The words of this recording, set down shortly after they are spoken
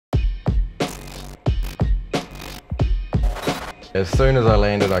As soon as I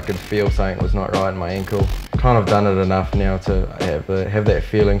landed, I could feel something was not right in my ankle. Kind of done it enough now to have that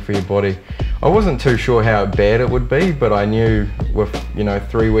feeling for your body. I wasn't too sure how bad it would be, but I knew with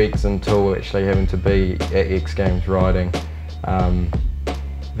 3 weeks until actually having to be at X Games riding,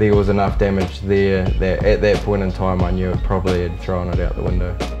 there was enough damage there that at that point in time I knew it probably had thrown it out the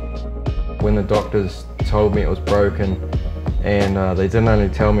window. When the doctors told me it was broken, and they didn't only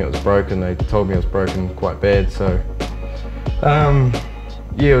tell me it was broken, they told me it was broken quite bad. So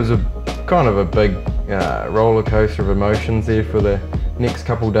yeah, it was kind of a big roller coaster of emotions there for the next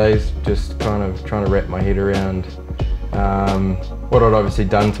couple of days, just kind of trying to wrap my head around what I'd obviously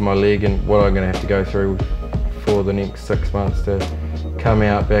done to my leg and what I'm going to have to go through for the next 6 months to come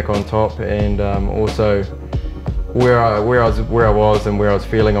out back on top, and also where I was and where I was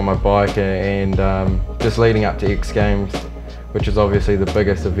feeling on my bike, and just leading up to X Games, which is obviously the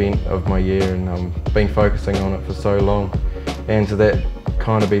biggest event of my year, and I've been focusing on it for so long, and so that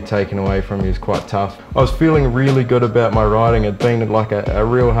kind of be taken away from you is quite tough. I was feeling really good about my riding. It'd been like a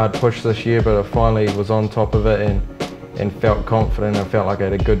real hard push this year, but I finally was on top of it and felt confident. I felt like I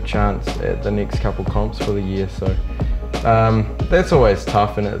had a good chance at the next couple comps for the year. So that's always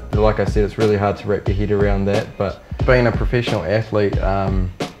tough, and like I said, it's really hard to wrap your head around that. But being a professional athlete,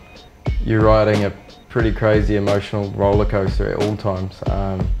 you're riding a pretty crazy emotional roller coaster at all times.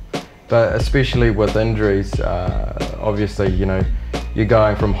 But especially with injuries, obviously, you're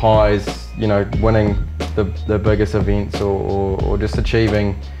going from highs, winning the biggest events, or just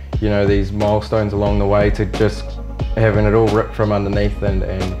achieving, these milestones along the way, to just having it all ripped from underneath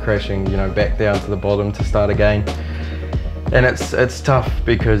and crashing, back down to the bottom to start again. And it's tough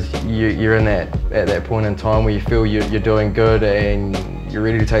because you're at that point in time where you feel you're doing good and you're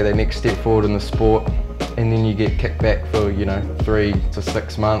ready to take that next step forward in the sport, and then you get kicked back for 3 to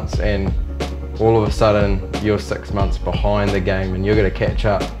 6 months, and all of a sudden you're 6 months behind the game, and you're going to catch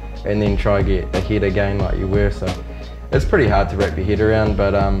up and then try to get ahead again like you were. So it's pretty hard to wrap your head around,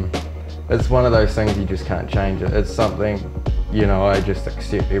 but it's one of those things you just can't change. It's something I just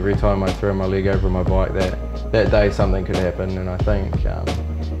accept every time I throw my leg over my bike that day something could happen. And I think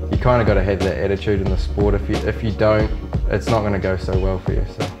you kind of got to have that attitude in the sport. If you don't, it's not going to go so well for you.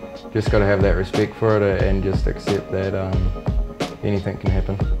 So just got to have that respect for it and just accept that anything can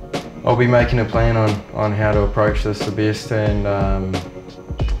happen. I'll be making a plan on how to approach this the best, and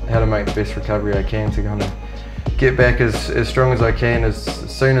how to make the best recovery I can to kind of get back as strong as I can, as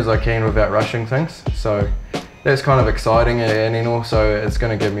soon as I can, without rushing things. So that's kind of exciting, and then also it's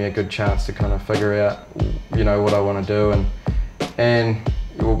going to give me a good chance to kind of figure out what I want to do and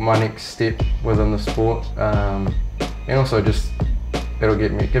my next step within the sport, and also just it'll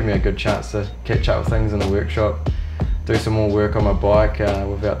give me a good chance to catch up with things in the workshop, do some more work on my bike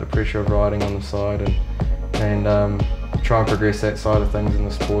without the pressure of riding on the side, and try and progress that side of things in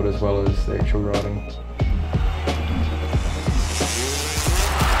the sport as well as the actual riding.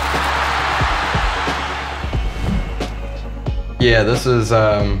 Yeah, this is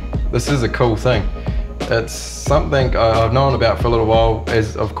a cool thing. It's something I've known about for a little while,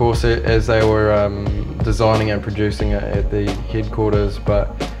 as they were designing and producing it at the headquarters,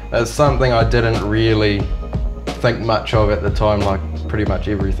 but it's something I didn't really think much of at the time, like pretty much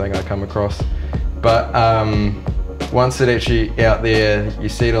everything I come across. But once it's actually out there, you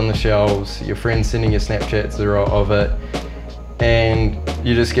see it on the shelves, your friends sending you Snapchats of it, and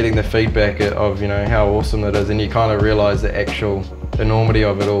you're just getting the feedback of how awesome it is, and you kind of realise the actual enormity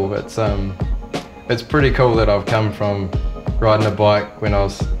of it all. It's pretty cool that I've come from riding a bike when I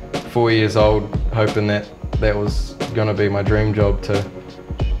was 4 years old, hoping that was going to be my dream job, to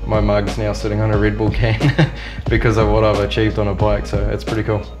my mug's now sitting on a Red Bull can because of what I've achieved on a bike. So it's pretty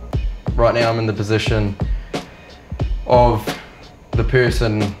cool. Right now I'm in the position of the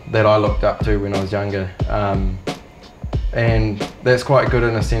person that I looked up to when I was younger, and that's quite good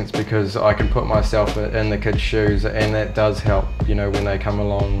in a sense because I can put myself in the kids' shoes, and that does help when they come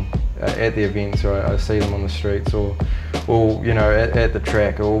along at the events, or I see them on the streets, or at the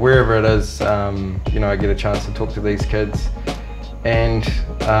track, or wherever it is. I get a chance to talk to these kids, and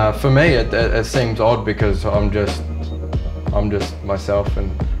for me it seems odd because I'm just myself,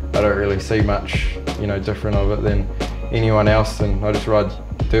 and I don't really see much different of it than anyone else, and I just ride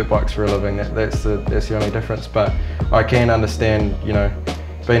dirt bikes for a living. That's the only difference. But I can understand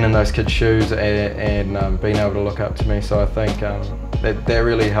being in those kids' shoes and being able to look up to me. So I think that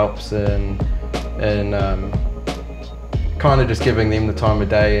really helps in kind of just giving them the time of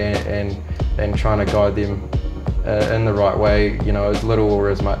day and trying to guide them in the right way, as little or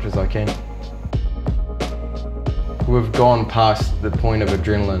as much as I can. we've gone past the point of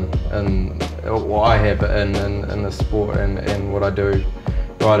adrenaline, and well, I have it in the sport and what I do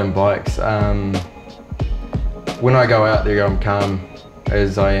riding bikes. When I go out there, I'm calm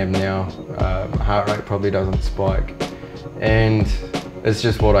as I am now. Heart rate probably doesn't spike, and it's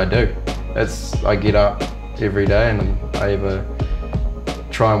just what I do. I get up every day and I either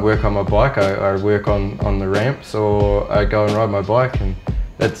try and work on my bike, I work on the ramps, or I go and ride my bike, and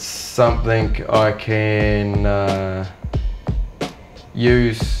it's something I can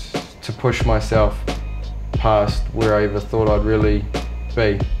use to push myself past where I ever thought I'd really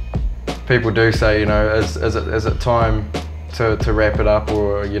be. People do say, you know, is it time to wrap it up,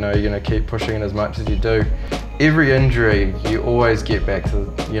 or you know, you're going to keep pushing it as much as you do. Every injury, you always get back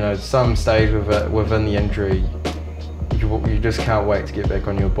to, you know, some stage of it within the injury. You just can't wait to get back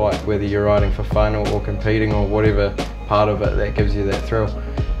on your bike, whether you're riding for fun or competing or whatever part of it that gives you that thrill.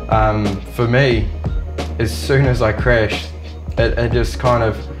 For me, as soon as I crashed, it just kind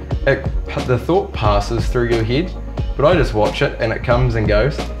of, the thought passes through your head, but I just watch it and it comes and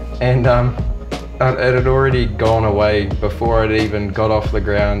goes. And it had already gone away before I'd even got off the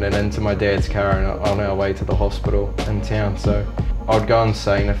ground and into my dad's car and on our way to the hospital in town. So I'd go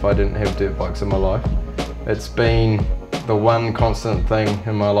insane if I didn't have dirt bikes in my life. It's been the one constant thing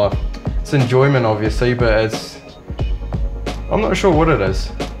in my life. It's enjoyment, obviously, but I'm not sure what it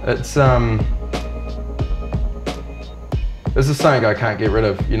is. This is something I can't get rid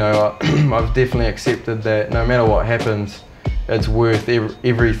of. You know, I've definitely accepted that no matter what happens, it's worth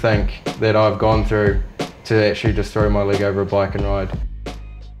everything that I've gone through to actually just throw my leg over a bike and ride.